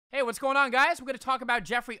Hey, what's going on, guys? We're going to talk about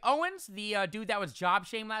Geoffrey Owens, the dude that was job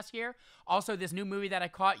shamed last year. Also, this new movie that I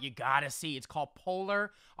caught, you gotta see. It's called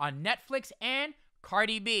Polar on Netflix, and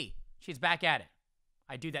Cardi B. She's back at it.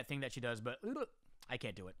 I do that thing that she does, but I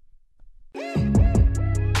can't do it.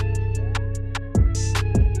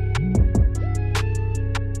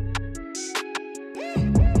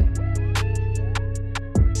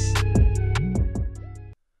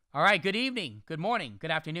 All right, good evening, good morning,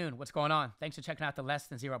 good afternoon. What's going on? Thanks for checking out the Less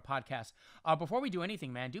Than Zero podcast. Before we do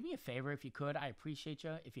anything, man, do me a favor if you could. I appreciate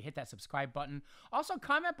you if you hit that subscribe button. Also,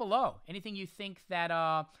 comment below anything you think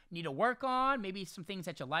that need to work on, maybe some things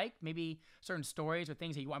that you like, maybe certain stories or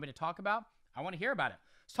things that you want me to talk about. I want to hear about it.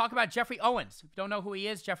 Let's talk about Geoffrey Owens. If you don't know who he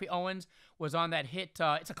is, Geoffrey Owens was on that hit,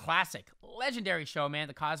 it's a classic, legendary show, man,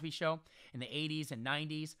 The Cosby Show in the 80s and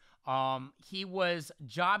 90s. He was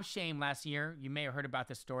job shamed last year. You may have heard about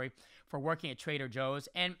this story for working at Trader Joe's.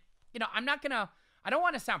 And, you know, I don't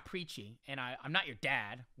want to sound preachy, and I'm not your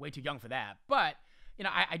dad, way too young for that. But, you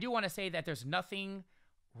know, I do want to say that there's nothing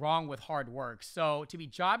wrong with hard work. So to be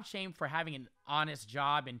job shamed for having an honest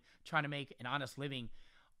job and trying to make an honest living,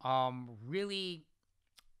 really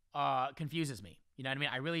confuses me. You know what I mean?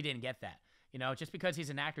 I really didn't get that. You know, just because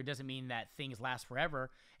he's an actor doesn't mean that things last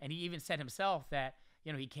forever. And he even said himself that,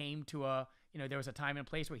 you know, he came to there was a time and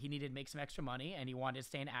place where he needed to make some extra money and he wanted to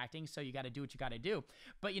stay in acting. So you got to do what you got to do.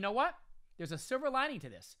 But you know what? There's a silver lining to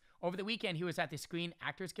this. Over the weekend, he was at the Screen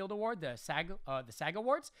Actors Guild Award, the SAG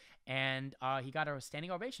Awards, and he got a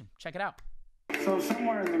standing ovation. Check it out. So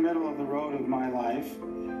somewhere in the middle of the road of my life,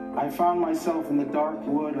 I found myself in the dark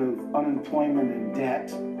wood of unemployment and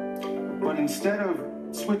debt. But instead of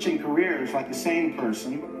switching careers like a sane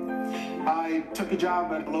person, I took a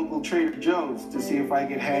job at a local Trader Joe's to see if I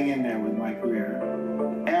could hang in there with my career.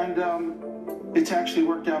 And it's actually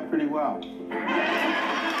worked out pretty well.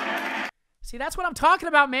 See, that's what I'm talking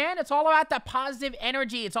about, man. It's all about that positive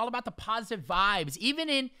energy. It's all about the positive vibes.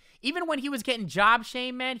 Even when he was getting job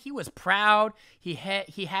shamed, man, he was proud. He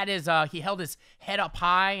held his head up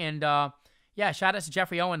high, and yeah, shout out to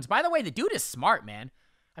Geoffrey Owens. By the way, the dude is smart, man.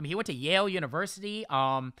 I mean, he went to Yale University,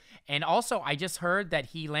 and also I just heard that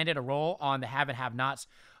he landed a role on the Have and Have Nots,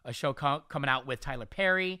 a show coming out with Tyler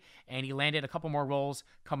Perry, and he landed a couple more roles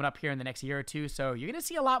coming up here in the next year or two. So you're gonna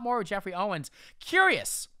see a lot more with Geoffrey Owens.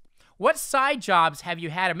 Curious, what side jobs have you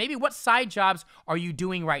had, or maybe what side jobs are you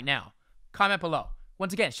doing right now? Comment below.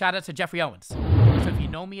 Once again, shout out to Geoffrey Owens. So if you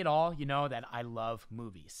know me at all, you know that I love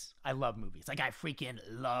movies. I love movies. Like, I freaking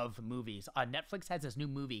love movies. Netflix has this new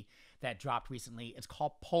movie that dropped recently. It's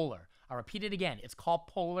called Polar. I'll repeat it again. It's called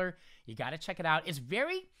Polar. You got to check it out. I'm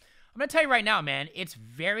going to tell you right now, man, it's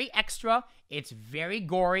very extra. It's very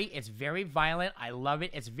gory. It's very violent. I love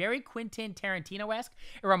it. It's very Quentin Tarantino-esque.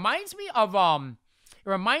 It reminds me of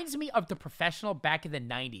The Professional back in the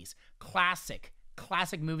 90s. Classic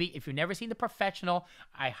movie. If you've never seen The Professional,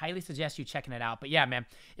 I highly suggest you checking it out. But yeah, man,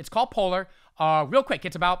 it's called Polar. Real quick,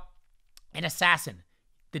 it's about an assassin.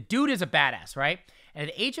 The dude is a badass, right? And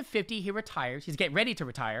at the age of 50, he retires. He's getting ready to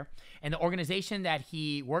retire. And the organization that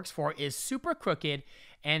he works for is super crooked,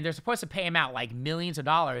 and they're supposed to pay him out like millions of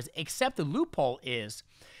dollars, except the loophole is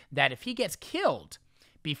that if he gets killed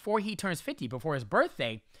before he turns 50, before his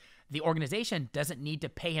birthday, the organization doesn't need to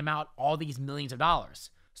pay him out all these millions of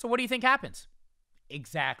dollars. So what do you think happens?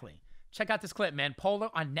 Exactly. Check out this clip, man. Polar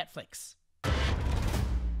on Netflix.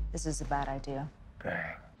 This is a bad idea.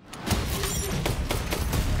 Bang.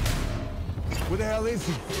 Where the hell is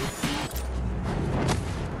he?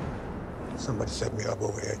 Somebody set me up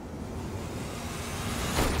over here.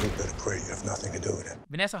 You better pray you have nothing to do with it.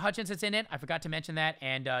 Vanessa Hudgens is in it. I forgot to mention that.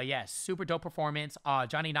 And yeah, super dope performance.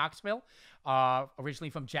 Johnny Knoxville, originally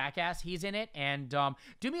from Jackass, he's in it. And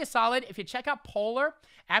do me a solid. If you check out Polar,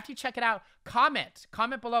 after you check it out, comment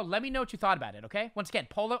below. Let me know what you thought about it, okay? Once again,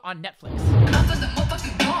 Polar on Netflix.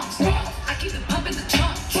 I keep it pumping the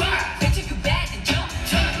trunk. Bitch, if you bad, then jump.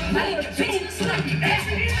 I leave your bitch in the slum.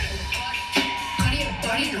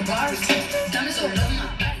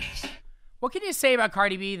 What can you say about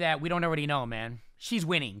Cardi B that we don't already know, man? She's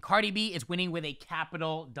winning. Cardi B is winning with a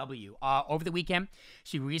capital W. Over the weekend,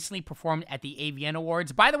 she recently performed at the AVN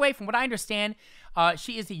Awards. By the way, from what I understand,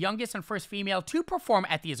 she is the youngest and first female to perform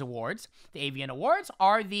at these awards. The AVN Awards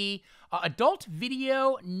are the Adult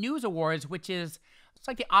Video News Awards, which is it's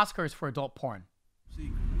like the Oscars for adult porn.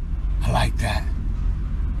 I like that.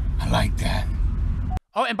 I like that.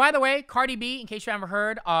 Oh, and by the way, Cardi B, in case you haven't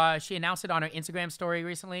heard, she announced it on her Instagram story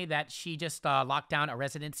recently that she just locked down a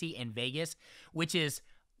residency in Vegas, which is,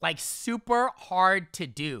 like, super hard to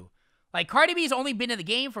do. Like, Cardi B's only been in the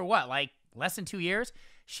game for what, like, less than 2 years?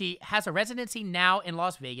 She has a residency now in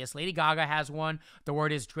Las Vegas. Lady Gaga has one. The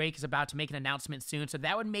word is Drake is about to make an announcement soon. So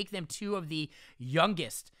that would make them two of the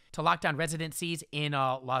youngest to lock down residencies in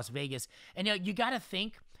Las Vegas. And you got to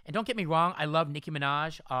think, and don't get me wrong, I love Nicki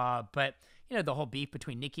Minaj, but the whole beef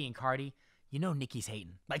between Nicki and Cardi, Nicki's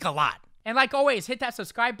hating, like a lot. And like always, hit that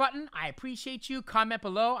subscribe button. I appreciate you. Comment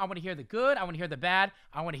below. I want to hear the good. I want to hear the bad.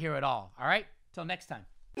 I want to hear it all. All right? Till next time.